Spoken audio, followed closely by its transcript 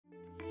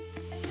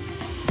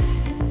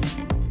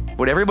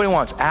what everybody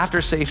wants after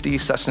safety,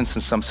 sustenance,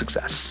 and some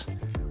success.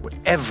 What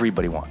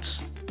everybody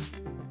wants.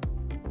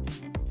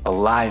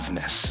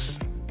 Aliveness.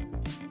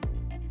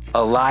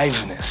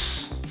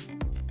 Aliveness.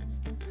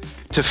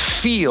 To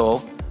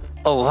feel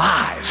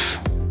alive.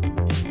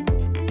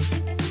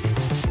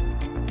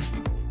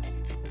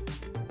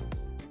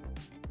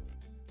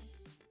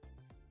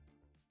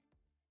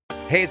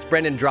 Hey, it's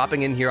Brendan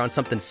dropping in here on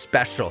something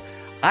special.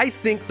 I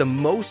think the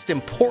most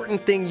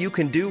important thing you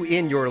can do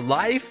in your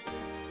life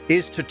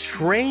is to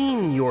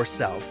train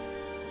yourself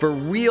for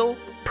real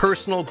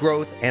personal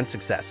growth and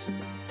success.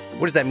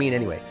 What does that mean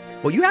anyway?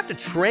 Well, you have to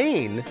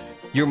train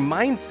your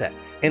mindset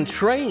and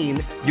train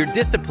your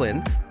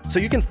discipline so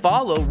you can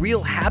follow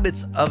real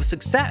habits of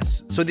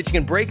success, so that you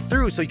can break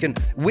through, so you can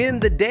win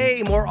the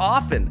day more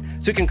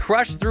often, so you can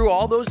crush through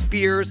all those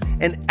fears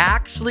and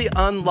actually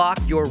unlock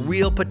your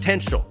real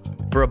potential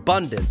for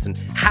abundance and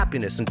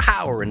happiness and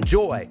power and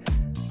joy.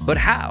 But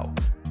how?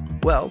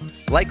 Well,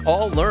 like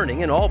all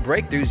learning and all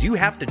breakthroughs, you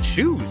have to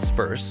choose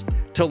first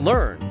to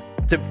learn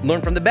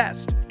from the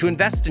best, to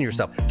invest in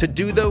yourself, to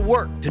do the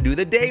work, to do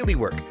the daily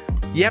work.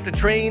 You have to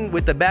train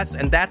with the best,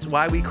 and that's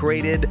why we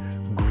created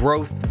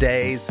Growth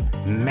Days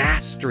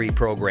Mastery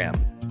Program.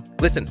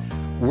 Listen,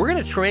 we're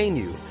gonna train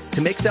you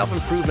to make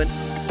self-improvement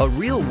a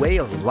real way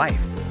of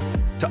life,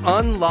 to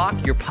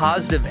unlock your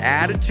positive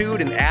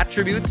attitude and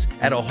attributes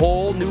at a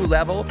whole new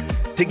level,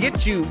 to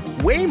get you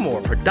way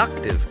more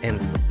productive and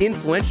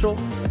influential,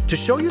 to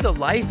show you the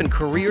life and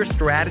career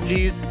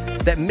strategies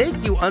that make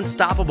you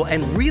unstoppable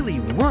and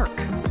really work.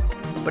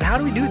 But how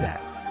do we do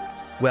that?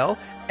 Well,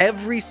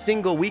 every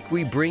single week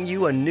we bring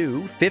you a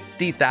new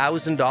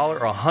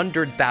 $50,000 or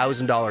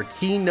 $100,000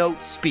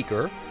 keynote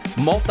speaker,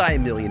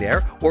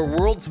 multimillionaire, or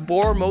world's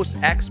foremost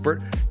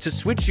expert to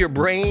switch your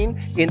brain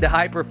into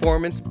high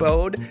performance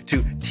mode,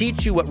 to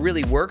teach you what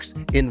really works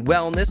in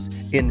wellness,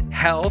 in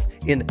health,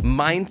 in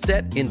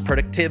mindset, in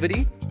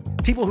productivity.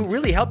 People who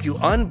really help you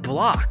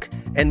unblock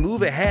and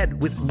move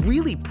ahead with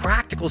really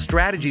practical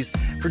strategies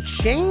for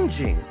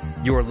changing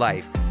your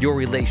life, your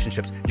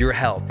relationships, your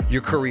health,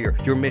 your career,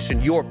 your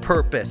mission, your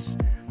purpose.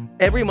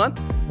 Every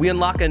month, we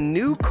unlock a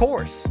new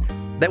course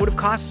that would have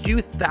cost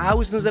you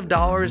thousands of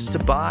dollars to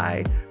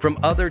buy from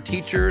other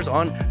teachers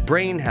on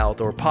brain health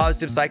or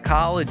positive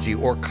psychology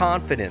or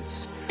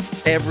confidence.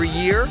 Every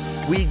year,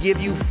 we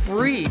give you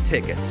free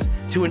tickets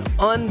to an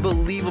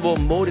unbelievable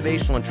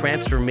motivational and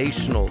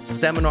transformational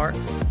seminar.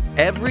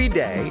 Every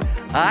day,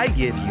 I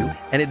give you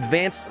an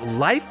advanced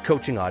life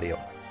coaching audio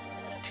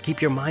to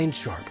keep your mind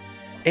sharp,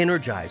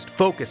 energized,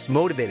 focused,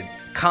 motivated,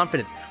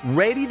 confident,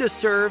 ready to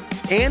serve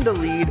and to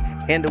lead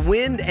and to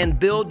win and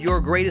build your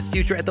greatest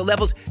future at the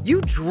levels you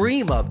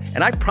dream of.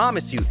 And I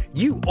promise you,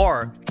 you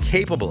are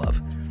capable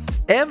of.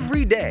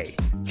 Every day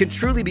can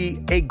truly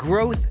be a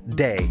growth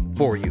day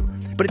for you.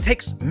 But it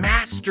takes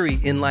mastery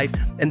in life,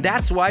 and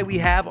that's why we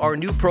have our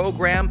new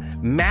program,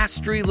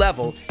 Mastery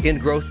Level in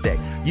Growth Day.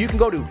 You can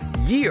go to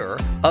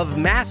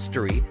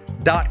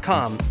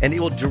yearofmastery.com, and it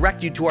will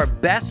direct you to our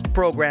best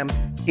program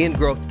in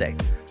Growth Day.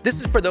 This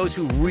is for those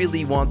who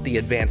really want the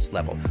advanced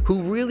level,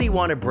 who really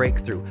want to break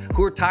through,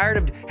 who are tired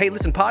of, hey,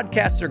 listen,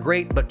 podcasts are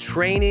great, but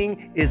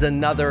training is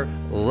another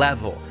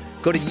level.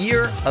 Go to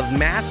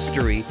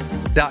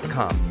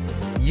yearofmastery.com.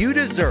 You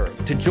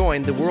deserve to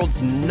join the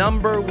world's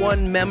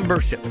 #1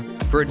 membership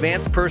for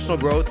advanced personal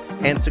growth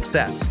and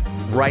success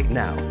right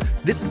now.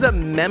 This is a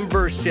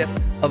membership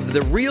of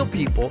the real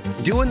people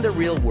doing the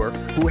real work,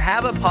 who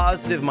have a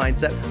positive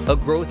mindset, a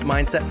growth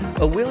mindset,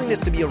 a willingness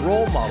to be a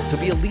role model, to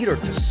be a leader,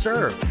 to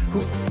serve,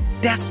 who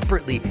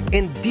desperately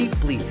and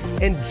deeply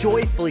and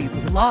joyfully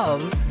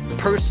love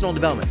personal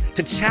development,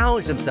 to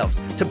challenge themselves,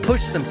 to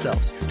push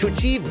themselves, to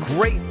achieve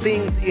great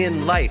things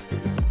in life.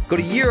 Go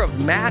to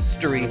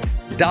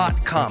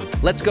yearofmastery.com.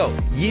 Let's go.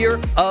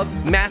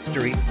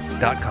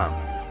 yearofmastery.com.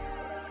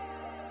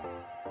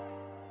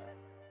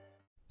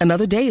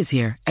 Another day is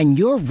here, and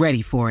you're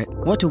ready for it.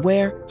 What to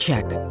wear?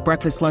 Check.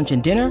 Breakfast, lunch,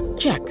 and dinner?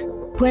 Check.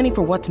 Planning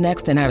for what's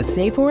next and how to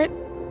save for it?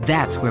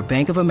 That's where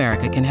Bank of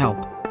America can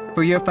help.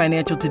 For your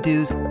financial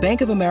to-dos,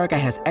 Bank of America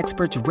has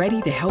experts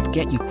ready to help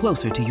get you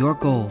closer to your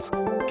goals.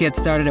 Get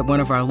started at one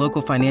of our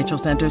local financial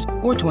centers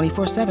or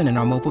 24/7 in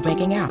our mobile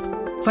banking app.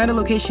 Find a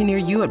location near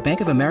you at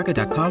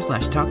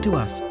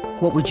bankofamerica.com/talktous.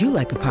 What would you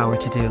like the power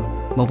to do?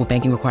 Mobile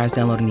banking requires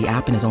downloading the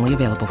app and is only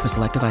available for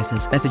select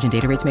devices. Message and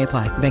data rates may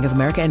apply. Bank of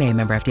America NA,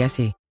 member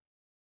FDIC.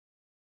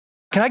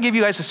 Can I give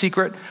you guys a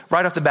secret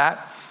right off the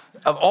bat?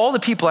 Of all the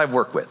people I've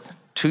worked with,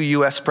 2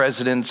 US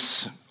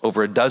presidents,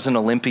 over a dozen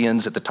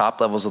Olympians at the top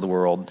levels of the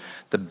world,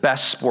 the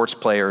best sports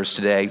players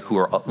today who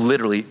are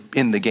literally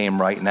in the game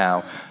right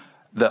now,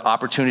 the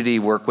opportunity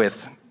to work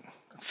with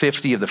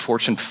 50 of the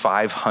Fortune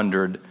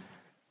 500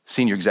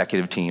 senior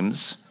executive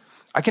teams,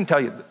 I can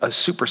tell you a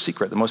super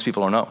secret that most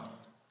people don't know.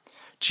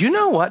 Do you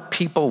know what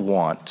people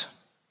want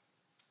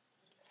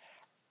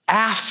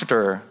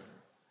after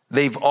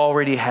they've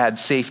already had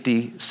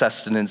safety,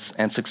 sustenance,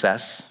 and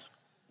success?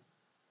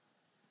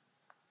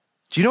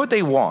 Do you know what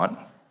they want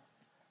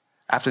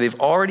after they've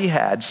already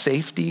had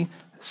safety,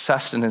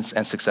 sustenance,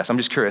 and success. I'm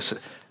just curious,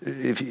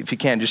 if you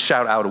can, just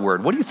shout out a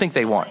word. What do you think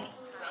they want?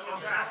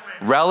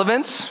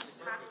 Relevance,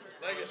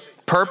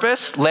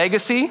 purpose,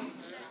 legacy,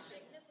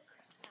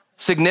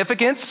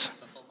 significance,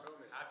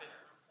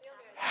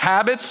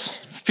 habits,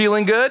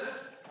 feeling good,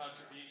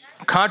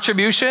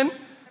 contribution,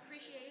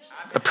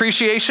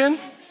 appreciation,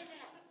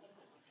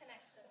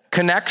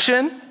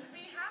 connection,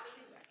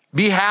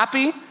 be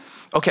happy.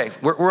 Okay,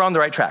 we're on the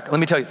right track. Let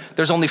me tell you,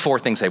 there's only 4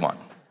 things they want.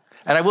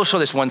 And I will show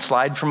this one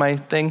slide for my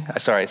thing.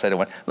 Sorry, I said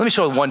one. Let me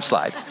show one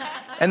slide.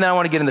 And then I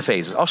want to get into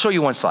phases. I'll show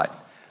you one slide.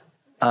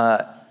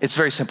 It's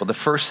very simple. The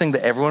first thing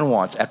that everyone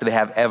wants after they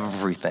have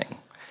everything.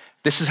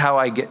 This is how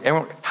I get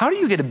everyone. How do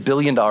you get $1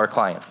 billion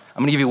client?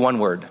 I'm going to give you one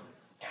word.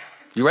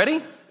 You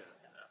ready?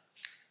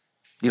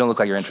 You don't look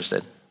like you're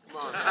interested.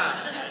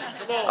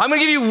 I'm going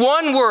to give you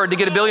one word to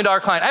get $1 billion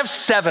client. I have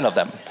 7 of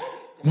them.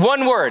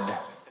 One word.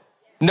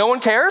 No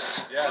one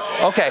cares?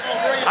 Okay.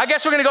 I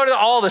guess we're going to go to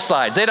all the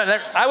slides.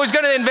 I was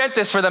going to invent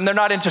this for them. They're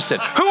not interested.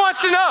 Who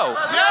wants to know?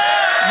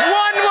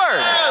 One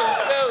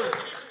word.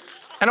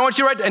 And I want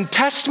you to write and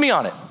test me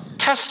on it.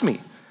 Test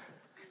me.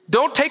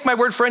 Don't take my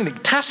word for anything.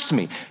 Test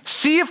me.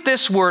 See if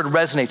this word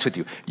resonates with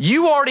you.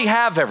 You already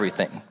have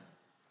everything.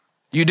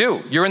 You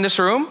do. You're in this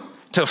room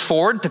to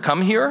afford to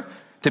come here,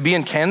 to be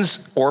in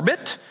Ken's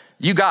orbit.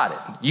 You got it.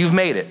 You've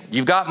made it.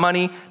 You've got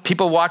money.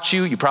 People watch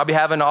you. You probably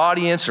have an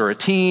audience or a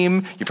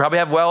team. You probably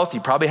have wealth. You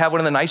probably have one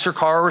of the nicer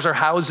cars or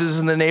houses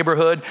in the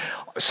neighborhood.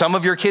 Some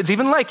of your kids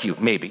even like you,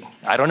 maybe.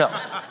 I don't know.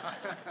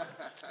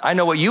 I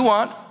know what you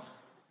want.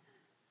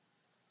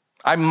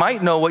 I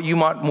might know what you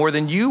want more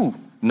than you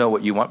know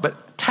what you want,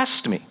 but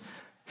test me.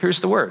 Here's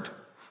the word.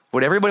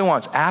 What everybody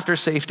wants after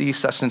safety,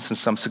 sustenance, and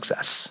some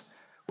success.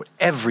 What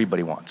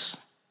everybody wants.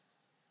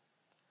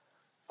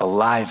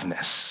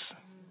 Aliveness.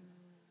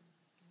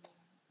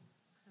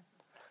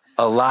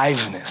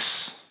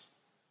 Aliveness.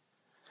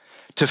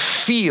 To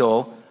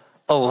feel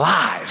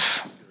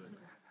alive.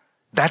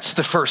 That's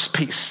the first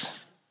piece.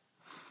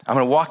 I'm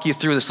going to walk you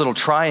through this little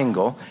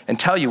triangle and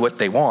tell you what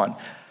they want.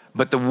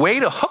 But the way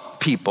to hook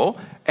people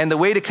and the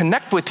way to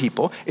connect with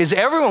people is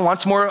everyone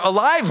wants more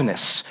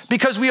aliveness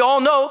because we all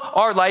know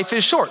our life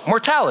is short.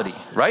 Mortality,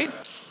 right?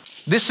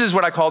 This is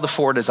what I call the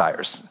 4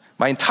 desires.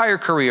 My entire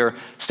career,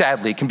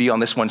 sadly, can be on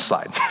this one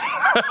slide.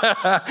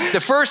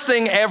 The first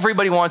thing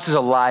everybody wants is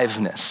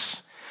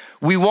aliveness.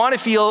 We want to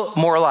feel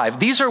more alive.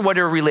 These are what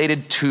are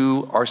related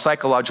to our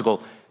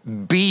psychological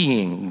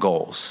being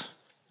goals.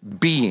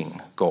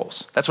 Being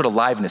goals. That's what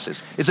aliveness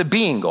is. It's a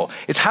being goal.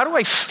 It's how do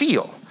I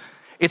feel?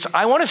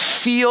 I want to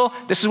feel,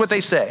 this is what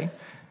they say,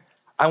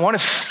 I want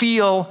to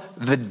feel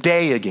the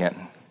day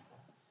again.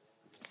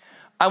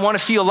 I want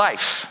to feel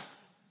life.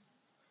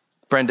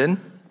 Brendan,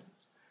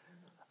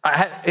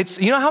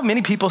 you know how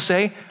many people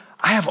say,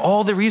 I have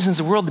all the reasons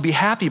in the world to be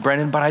happy,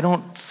 Brendan, but I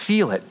don't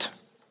feel it.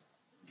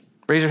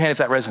 Raise your hand if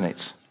that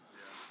resonates.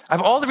 I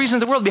have all the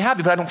reasons in the world to be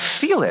happy, but I don't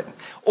feel it.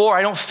 Or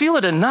I don't feel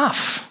it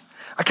enough.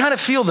 I kind of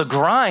feel the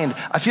grind.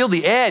 I feel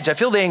the edge. I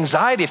feel the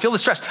anxiety. I feel the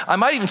stress. I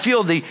might even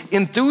feel the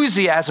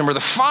enthusiasm or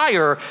the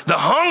fire, the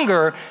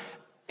hunger,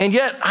 and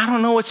yet I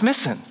don't know what's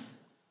missing.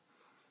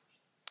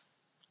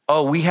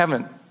 Oh, we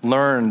haven't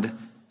learned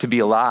to be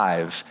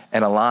alive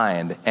and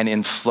aligned and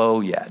in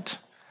flow yet.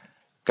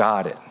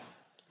 Got it.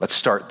 Let's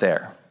start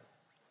there.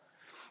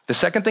 The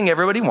second thing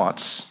everybody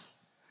wants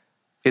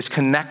is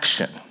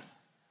connection.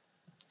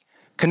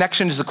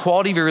 Connection is the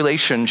quality of your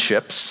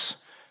relationships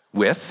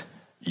with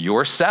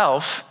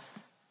yourself,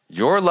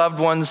 your loved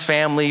ones,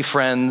 family,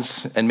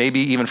 friends, and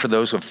maybe even for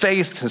those who have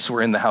faith, since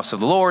we're in the house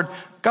of the Lord,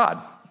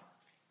 God.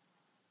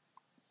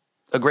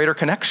 A greater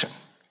connection.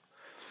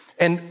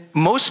 And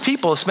most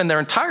people spend their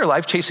entire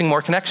life chasing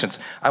more connections.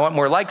 I want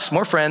more likes,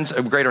 more friends,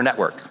 a greater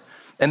network.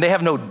 And they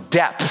have no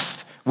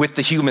depth with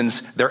the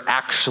humans they're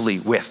actually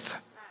with.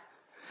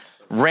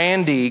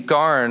 Randy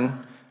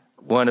Garn,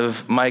 one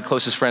of my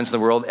closest friends in the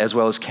world, as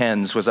well as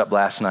Ken's, was up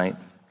last night.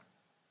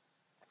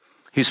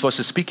 He was supposed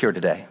to speak here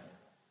today.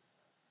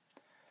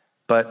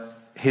 But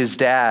his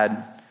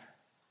dad,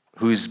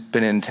 who's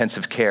been in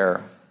intensive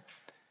care,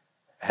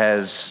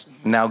 has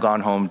now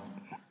gone home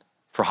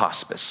for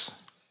hospice.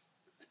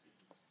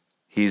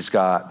 He's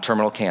got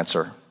terminal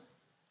cancer.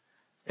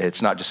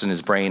 It's not just in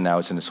his brain now,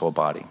 it's in his whole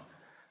body.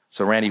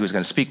 So Randy, who was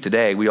going to speak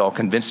today, we all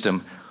convinced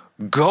him,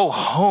 go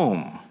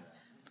home.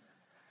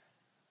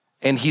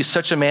 And he's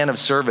such a man of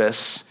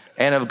service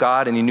and of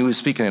God, and he knew he was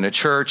speaking in a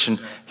church, and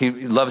he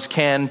loves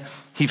Ken.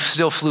 He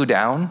still flew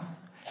down,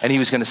 and he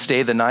was going to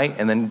stay the night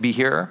and then be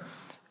here.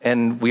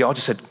 And we all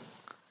just said,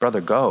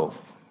 brother, go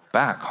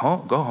back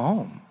home, go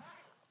home.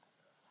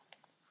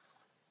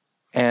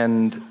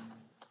 And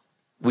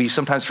we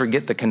sometimes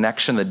forget the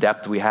connection, the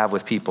depth we have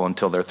with people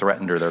until they're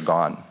threatened or they're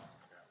gone.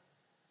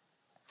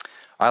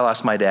 I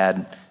lost my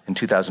dad in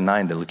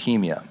 2009 to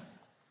leukemia.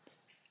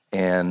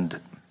 And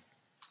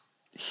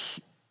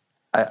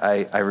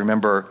I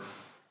remember,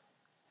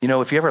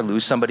 if you ever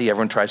lose somebody,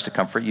 everyone tries to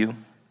comfort you.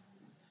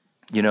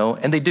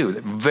 and they do,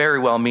 very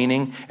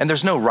well-meaning, and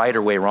there's no right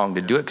or way wrong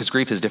to do it because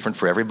grief is different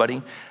for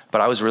everybody.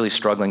 But I was really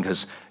struggling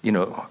because,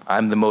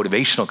 I'm the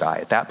motivational guy.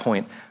 At that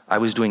point, I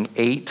was doing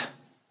 8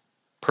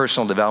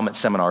 personal development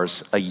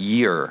seminars a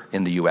year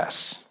in the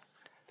US.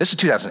 This is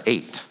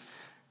 2008.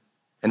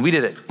 And we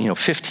did it,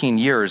 15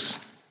 years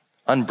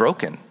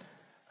unbroken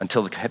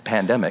until the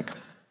pandemic.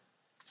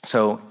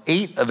 So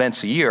 8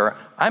 events a year,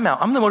 I'm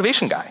out. I'm the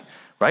motivation guy.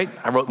 Right?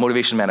 I wrote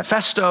Motivation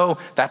Manifesto.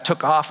 That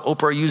took off.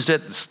 Oprah used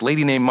it. This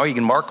lady named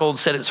Meghan Markle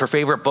said it's her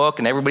favorite book,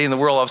 and everybody in the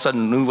world all of a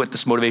sudden knew what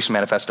this Motivation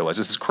Manifesto was.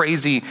 This is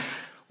crazy,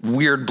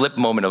 weird blip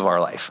moment of our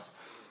life.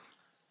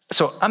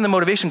 So I'm the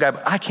motivation guy,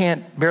 but I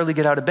can't barely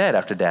get out of bed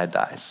after Dad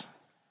dies.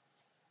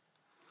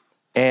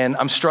 And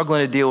I'm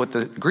struggling to deal with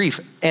the grief.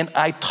 And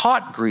I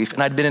taught grief,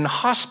 and I'd been in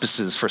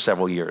hospices for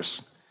several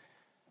years.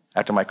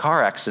 After my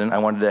car accident, I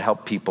wanted to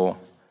help people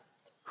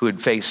who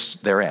had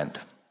faced their end.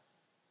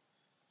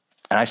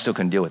 And I still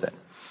couldn't deal with it.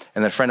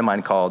 And then a friend of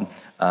mine called,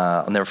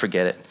 I'll never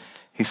forget it.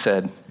 He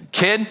said,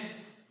 "Kid,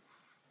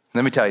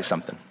 let me tell you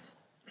something."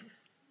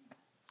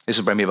 This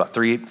was maybe about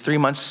three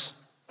months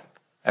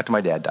after my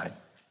dad died.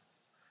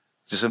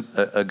 Just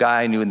a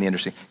guy I knew in the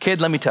industry. "Kid,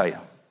 let me tell you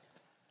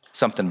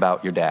something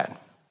about your dad.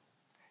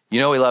 You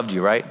know he loved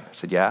you, right?" I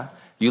said, "Yeah."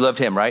 "You loved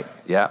him, right?"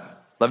 "Yeah."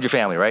 "Loved your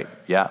family, right?"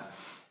 "Yeah."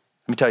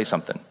 "Let me tell you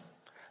something.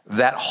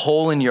 That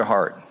hole in your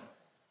heart,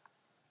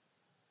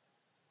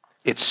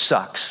 it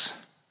sucks.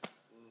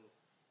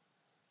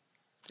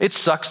 It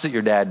sucks that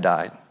your dad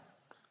died.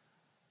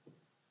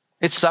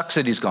 It sucks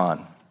that he's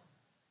gone.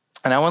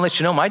 And I want to let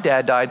you know, my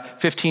dad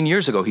died 15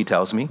 years ago, he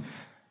tells me.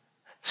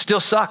 Still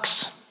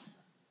sucks.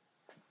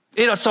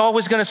 It's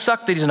always going to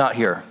suck that he's not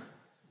here.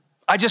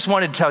 I just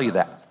wanted to tell you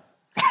that."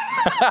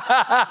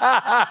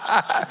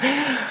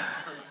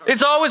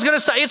 It's always going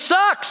to suck. It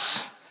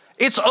sucks.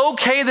 It's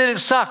okay that it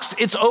sucks.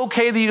 It's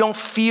okay that you don't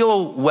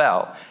feel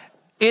well.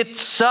 It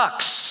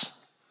sucks.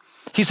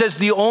 He says,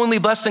 the only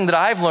blessing that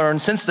I've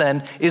learned since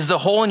then is the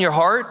hole in your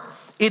heart,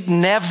 it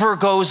never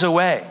goes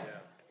away.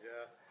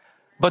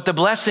 But the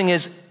blessing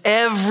is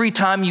every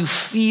time you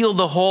feel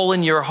the hole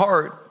in your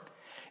heart,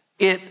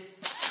 it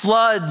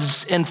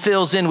floods and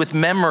fills in with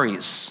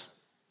memories.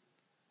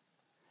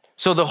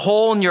 So the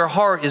hole in your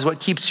heart is what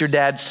keeps your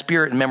dad's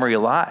spirit and memory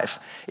alive.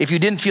 If you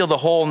didn't feel the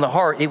hole in the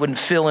heart, it wouldn't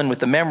fill in with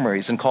the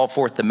memories and call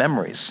forth the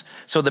memories.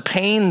 So the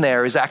pain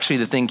there is actually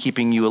the thing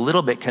keeping you a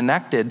little bit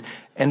connected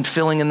and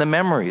filling in the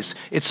memories.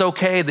 It's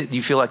okay that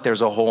you feel like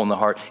there's a hole in the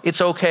heart.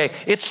 It's okay.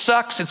 It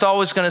sucks. It's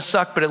always going to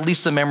suck, but at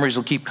least the memories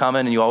will keep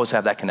coming and you always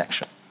have that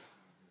connection.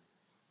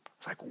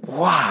 It's like,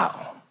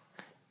 wow.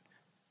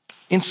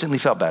 Instantly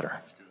felt better.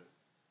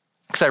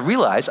 Because I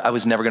realized I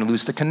was never going to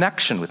lose the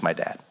connection with my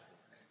dad.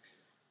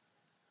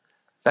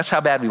 That's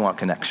how bad we want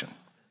connection.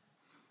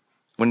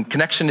 When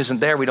connection isn't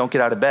there, we don't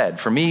get out of bed.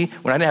 For me,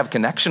 when I didn't have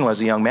connection when I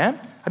was a young man,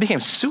 I became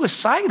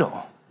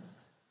suicidal.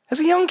 As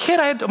a young kid,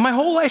 I had my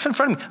whole life in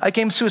front of me. I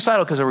became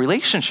suicidal because a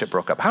relationship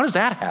broke up. How does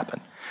that happen?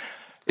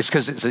 It's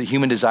because it's a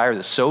human desire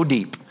that's so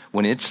deep.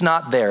 When it's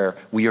not there,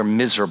 we are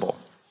miserable.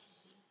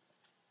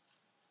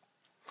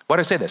 Why do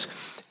I say this?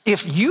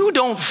 If you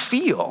don't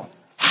feel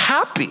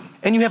happy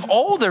and you have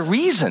all the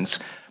reasons,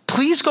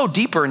 please go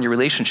deeper in your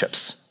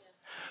relationships.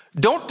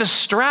 Don't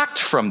distract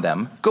from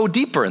them, go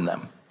deeper in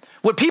them.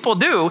 What people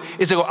do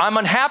is they go, I'm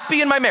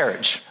unhappy in my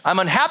marriage. I'm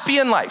unhappy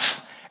in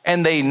life.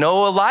 And they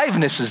know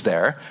aliveness is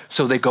there,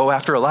 so they go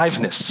after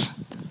aliveness.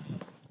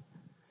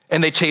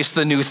 And they chase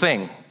the new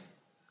thing,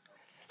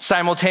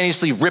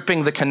 simultaneously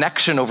ripping the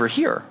connection over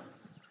here.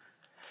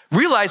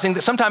 Realizing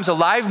that sometimes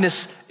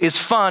aliveness is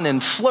fun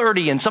and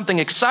flirty and something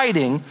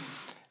exciting,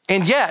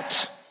 and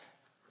yet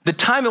the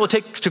time it will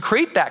take to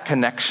create that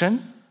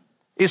connection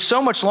is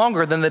so much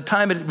longer than the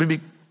time it would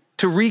be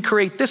to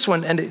recreate this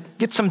one and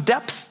get some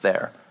depth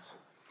there.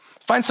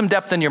 Find some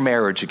depth in your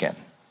marriage again.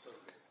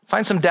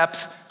 Find some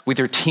depth with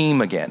your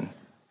team again.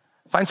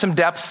 Find some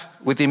depth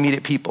with the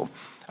immediate people.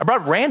 I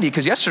brought Randy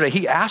because yesterday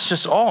he asked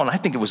us all, and I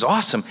think it was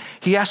awesome,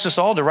 he asked us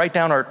all to write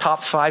down our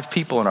top 5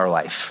 people in our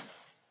life.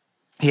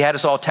 He had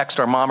us all text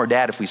our mom or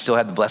dad if we still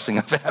had the blessing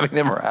of having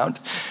them around.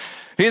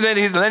 And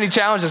then he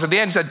challenged us at the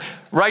end. He said,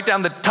 write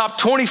down the top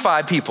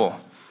 25 people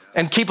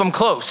and keep them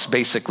close,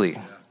 basically.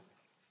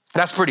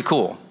 That's pretty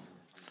cool.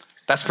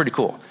 That's pretty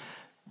cool.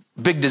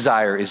 Big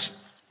desire is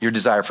your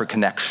desire for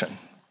connection.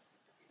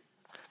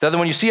 The other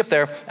one you see up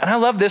there, and I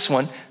love this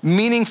one,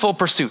 meaningful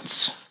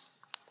pursuits.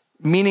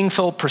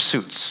 Meaningful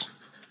pursuits.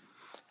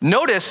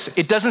 Notice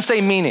it doesn't say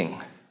meaning.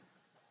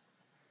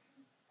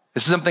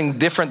 This is something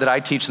different that I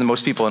teach than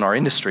most people in our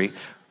industry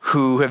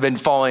who have been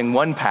following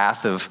one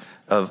path of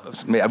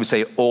I would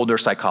say older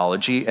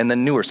psychology and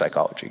then newer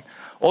psychology.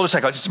 Older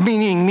psychology, it's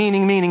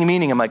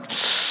meaning. I'm like,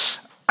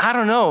 I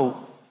don't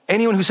know.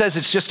 Anyone who says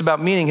it's just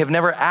about meaning have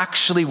never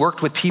actually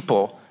worked with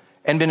people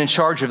and been in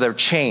charge of their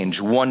change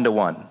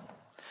one-to-one.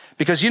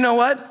 Because you know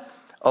what?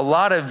 A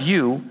lot of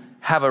you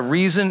have a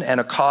reason and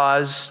a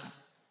cause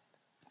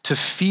to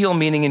feel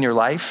meaning in your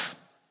life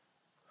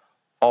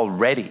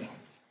already.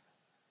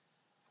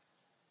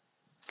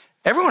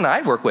 Everyone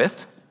I work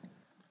with,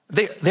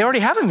 they already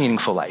have a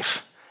meaningful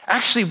life.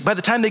 Actually, by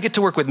the time they get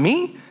to work with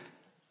me,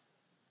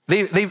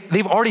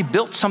 they've already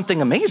built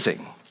something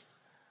amazing.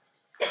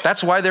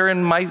 That's why they're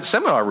in my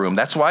seminar room.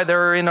 That's why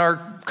they're in our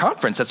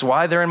conference. That's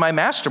why they're in my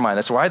mastermind.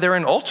 That's why they're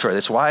in Ultra.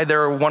 That's why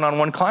they're a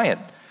one-on-one client.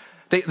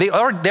 They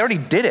already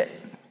did it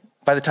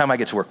by the time I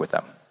get to work with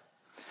them.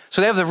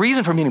 So they have the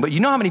reason for meaning, but you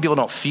know how many people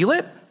don't feel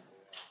it?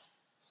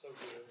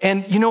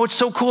 And you know what's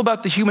so cool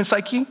about the human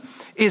psyche?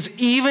 Is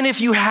even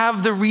if you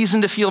have the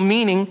reason to feel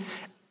meaning,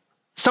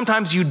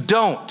 sometimes you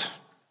don't.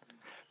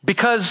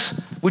 Because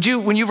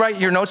when you write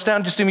your notes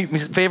down, just do me a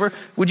favor,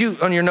 would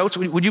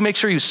you make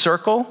sure you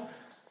circle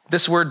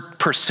this word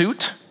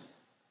pursuit?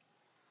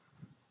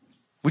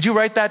 Would you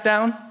write that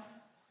down?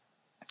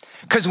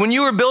 Because when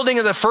you were building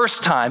it the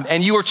first time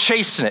and you were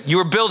chasing it, you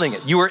were building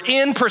it, you were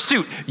in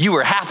pursuit, you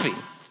were happy.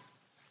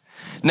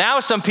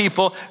 Now some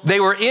people, they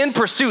were in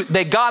pursuit,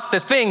 they got the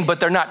thing, but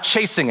they're not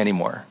chasing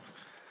anymore.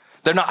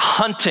 They're not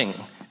hunting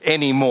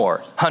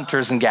anymore,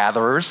 hunters and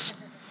gatherers.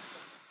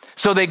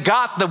 So they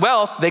got the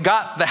wealth, they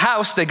got the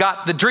house, they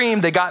got the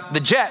dream, they got the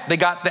jet, they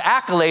got the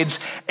accolades,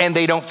 and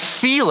they don't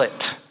feel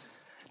it.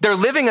 They're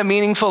living a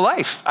meaningful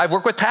life. I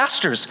work with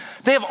pastors.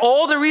 They have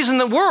all the reason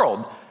in the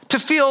world to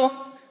feel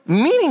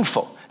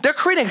meaningful. They're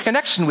creating a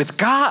connection with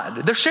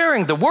God. They're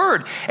sharing the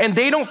word, and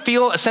they don't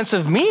feel a sense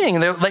of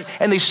meaning.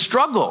 And they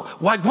struggle.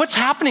 What's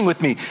happening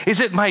with me?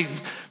 Is it my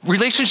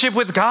relationship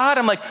with God?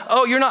 I'm like,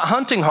 oh, you're not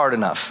hunting hard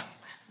enough.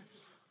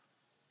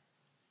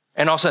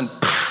 And all of a sudden,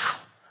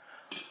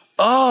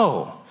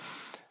 oh,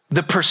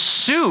 the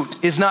pursuit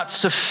is not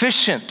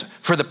sufficient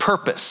for the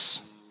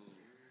purpose.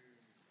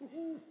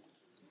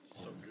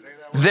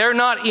 They're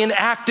not in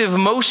active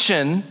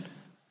motion,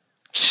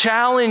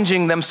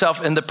 challenging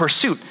themselves in the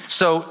pursuit.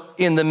 So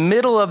in the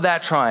middle of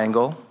that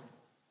triangle,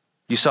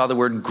 you saw the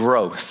word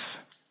growth.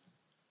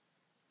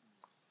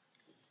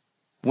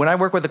 When I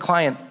work with a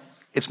client,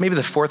 it's maybe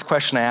the fourth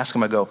question I ask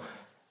them. I go,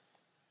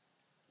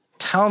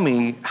 tell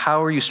me,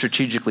 how are you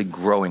strategically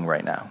growing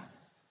right now?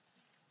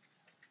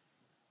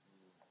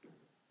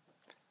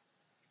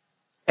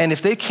 And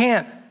if they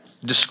can't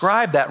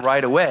describe that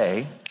right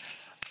away,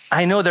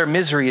 I know their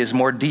misery is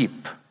more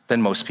deep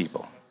than most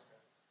people.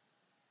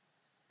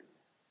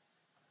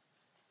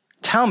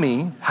 Tell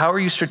me, how are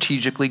you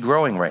strategically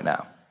growing right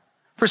now?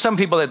 For some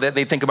people,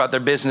 they think about their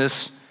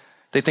business.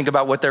 They think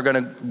about what they're going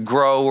to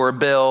grow or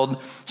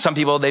build. Some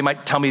people, they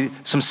might tell me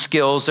some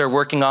skills they're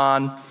working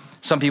on.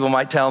 Some people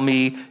might tell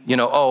me,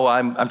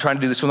 I'm trying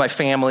to do this with my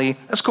family.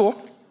 That's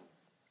cool.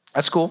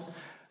 That's cool.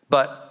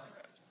 But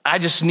I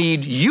just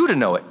need you to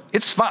know it.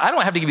 It's fine. I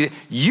don't have to give you,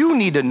 you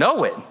need to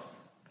know it.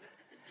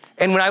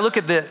 And when I look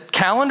at the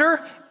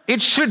calendar,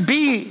 it should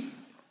be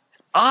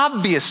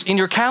obvious in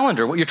your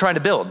calendar what you're trying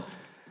to build.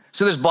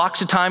 So there's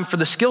blocks of time for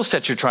the skill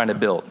sets you're trying to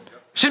build.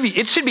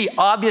 It should be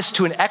obvious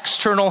to an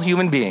external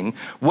human being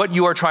what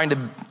you are trying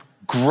to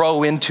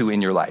grow into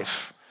in your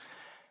life.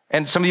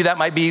 And some of you, that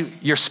might be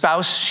your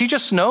spouse. She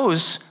just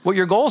knows what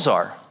your goals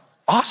are.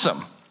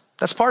 Awesome.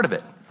 That's part of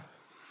it.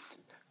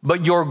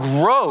 But your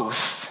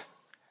growth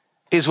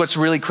is what's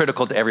really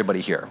critical to everybody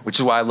here, which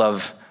is why I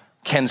love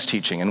Ken's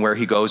teaching and where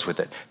he goes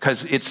with it.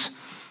 Because it's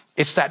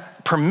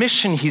that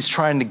permission he's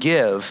trying to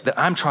give that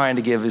I'm trying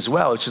to give as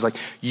well. It's just like,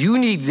 you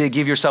need to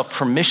give yourself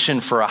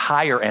permission for a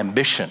higher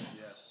ambition.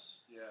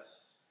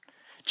 Yes.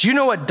 Do you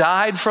know what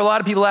died for a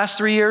lot of people the last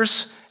 3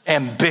 years?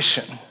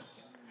 Ambition.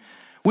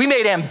 We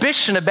made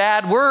ambition a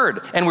bad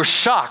word, and we're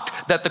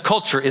shocked that the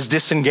culture is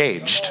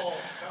disengaged.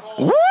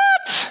 What?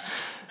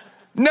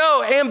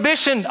 No,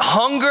 ambition,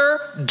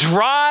 hunger,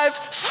 drive,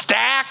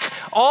 stack,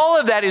 all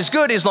of that is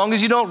good as long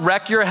as you don't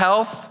wreck your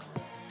health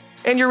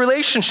and your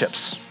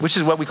relationships, which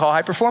is what we call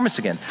high performance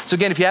again. So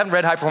again, if you haven't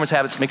read High Performance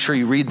Habits, make sure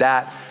you read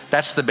that.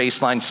 That's the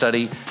baseline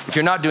study. If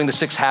you're not doing the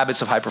 6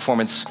 habits of high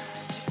performance,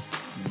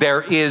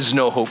 there is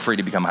no hope for you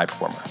to become a high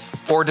performer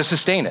or to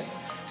sustain it.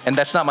 And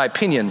that's not my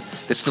opinion.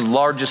 It's the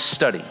largest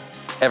study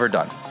ever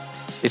done.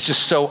 It's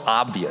just so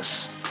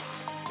obvious.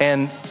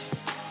 And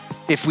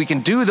if we can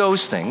do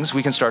those things,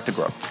 we can start to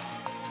grow.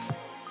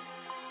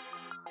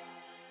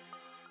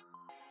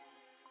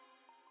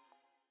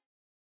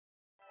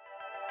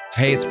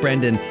 Hey, it's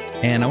Brendan,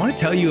 and I want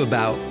to tell you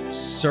about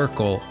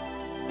Circle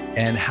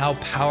and how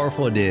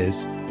powerful it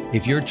is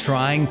if you're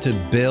trying to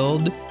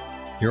build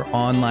your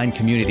online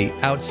community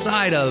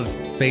outside of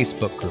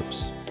Facebook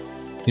groups.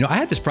 I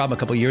had this problem a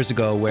couple years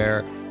ago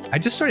where I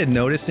just started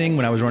noticing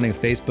when I was running a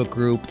Facebook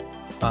group,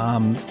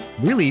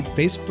 really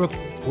Facebook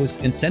was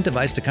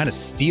incentivized to kind of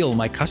steal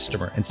my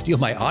customer and steal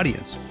my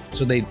audience.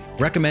 So they'd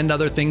recommend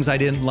other things I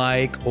didn't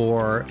like,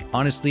 or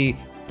honestly,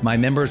 my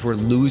members were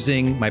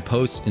losing my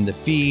posts in the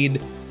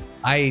feed.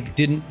 I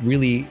didn't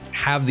really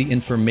have the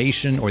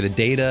information or the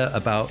data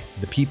about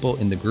the people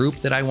in the group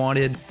that I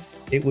wanted.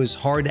 It was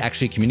hard to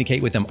actually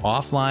communicate with them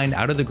offline,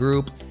 out of the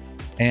group.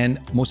 And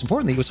most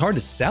importantly, it was hard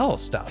to sell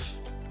stuff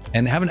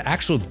and have an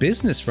actual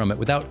business from it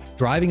without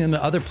driving them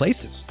to other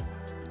places.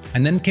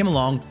 And then came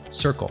along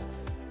Circle.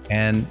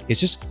 And it's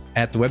just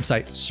at the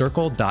website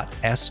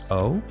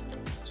circle.so.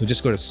 So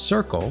just go to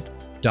circle.so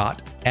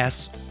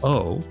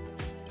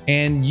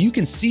And you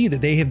can see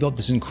that they have built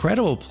this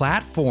incredible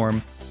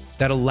platform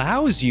that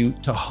allows you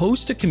to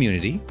host a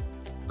community,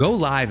 go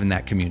live in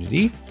that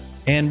community,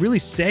 and really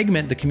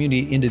segment the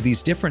community into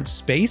these different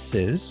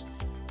spaces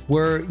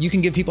where you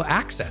can give people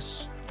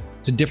access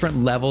to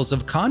different levels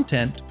of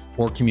content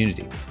or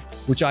community,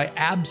 which I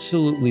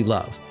absolutely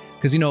love.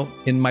 Because,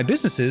 in my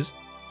businesses,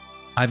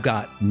 I've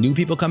got new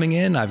people coming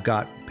in, I've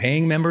got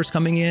paying members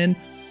coming in,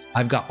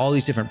 I've got all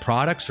these different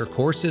products or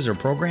courses or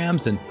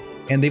programs, and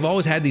they've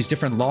always had these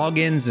different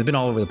logins. They've been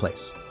all over the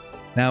place.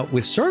 Now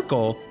with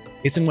Circle,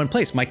 it's in one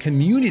place. My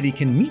community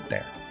can meet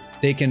there.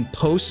 They can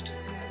post,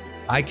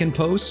 I can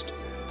post,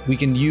 we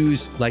can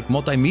use like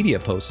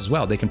multimedia posts as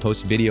well. They can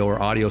post video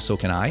or audio, so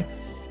can I.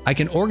 I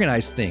can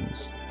organize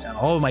things,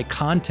 all of my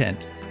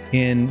content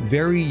in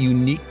very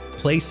unique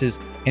places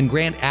and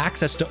grant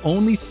access to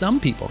only some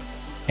people.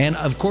 And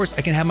of course,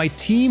 I can have my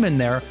team in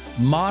there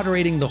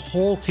moderating the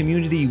whole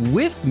community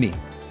with me.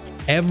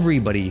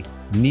 Everybody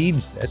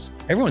needs this.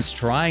 Everyone's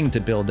trying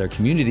to build their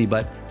community,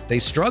 but they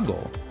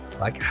struggle.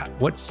 Like,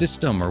 what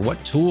system or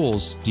what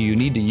tools do you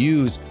need to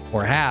use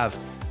or have?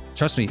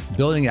 Trust me,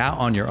 building it out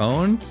on your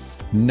own,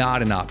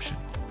 not an option.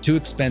 Too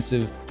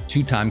expensive,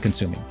 too time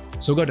consuming.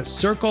 So go to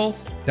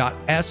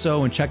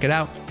circle.so and check it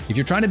out. If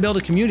you're trying to build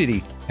a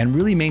community and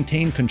really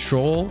maintain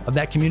control of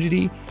that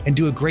community and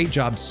do a great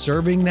job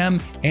serving them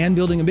and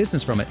building a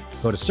business from it,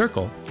 go to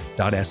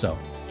circle.so.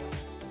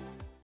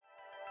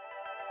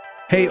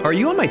 Hey, are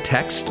you on my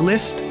text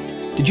list?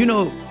 Did you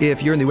know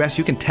if you're in the US,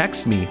 you can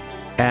text me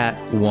at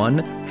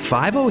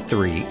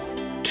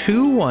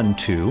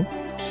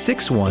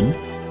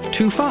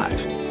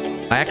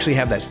 1-503-212-6125. I actually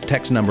have that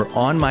text number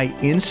on my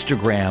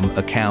Instagram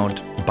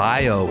account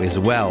bio as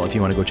well, if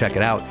you want to go check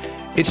it out.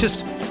 It's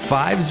just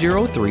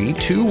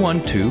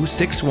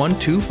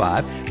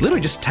 503-212-6125.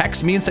 Literally just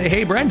text me and say,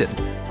 hey, Brendan.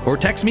 Or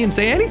text me and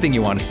say anything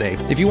you want to say.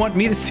 If you want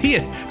me to see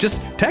it,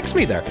 just text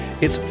me there.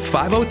 It's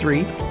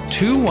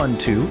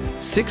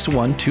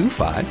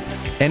 503-212-6125.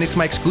 And it's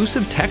my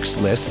exclusive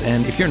text list.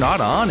 And if you're not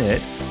on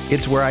it,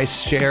 it's where I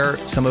share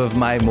some of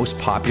my most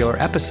popular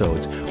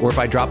episodes. Or if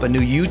I drop a new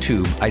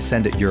YouTube, I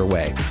send it your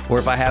way. Or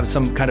if I have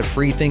some kind of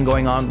free thing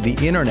going on the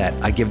internet,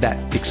 I give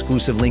that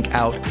exclusive link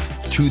out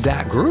to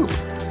that group.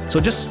 So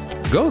just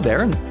go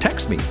there and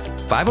text me.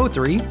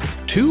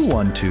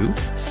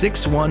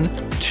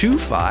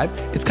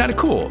 503-212-6125. It's kind of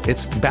cool.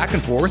 It's back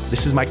and forth.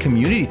 This is my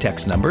community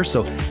text number.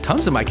 So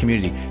tons of my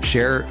community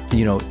share,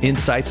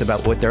 insights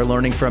about what they're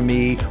learning from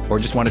me or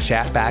just want to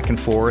chat back and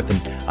forth. And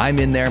I'm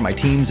in there. My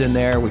team's in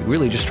there. We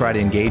really just try to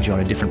engage you on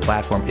a different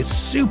platform. It's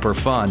super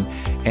fun.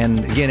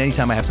 And again,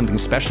 anytime I have something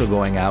special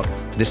going out,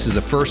 this is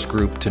the first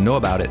group to know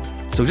about it.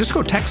 So just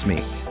go text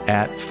me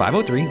at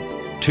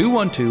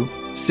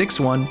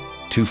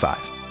 503-212-6125.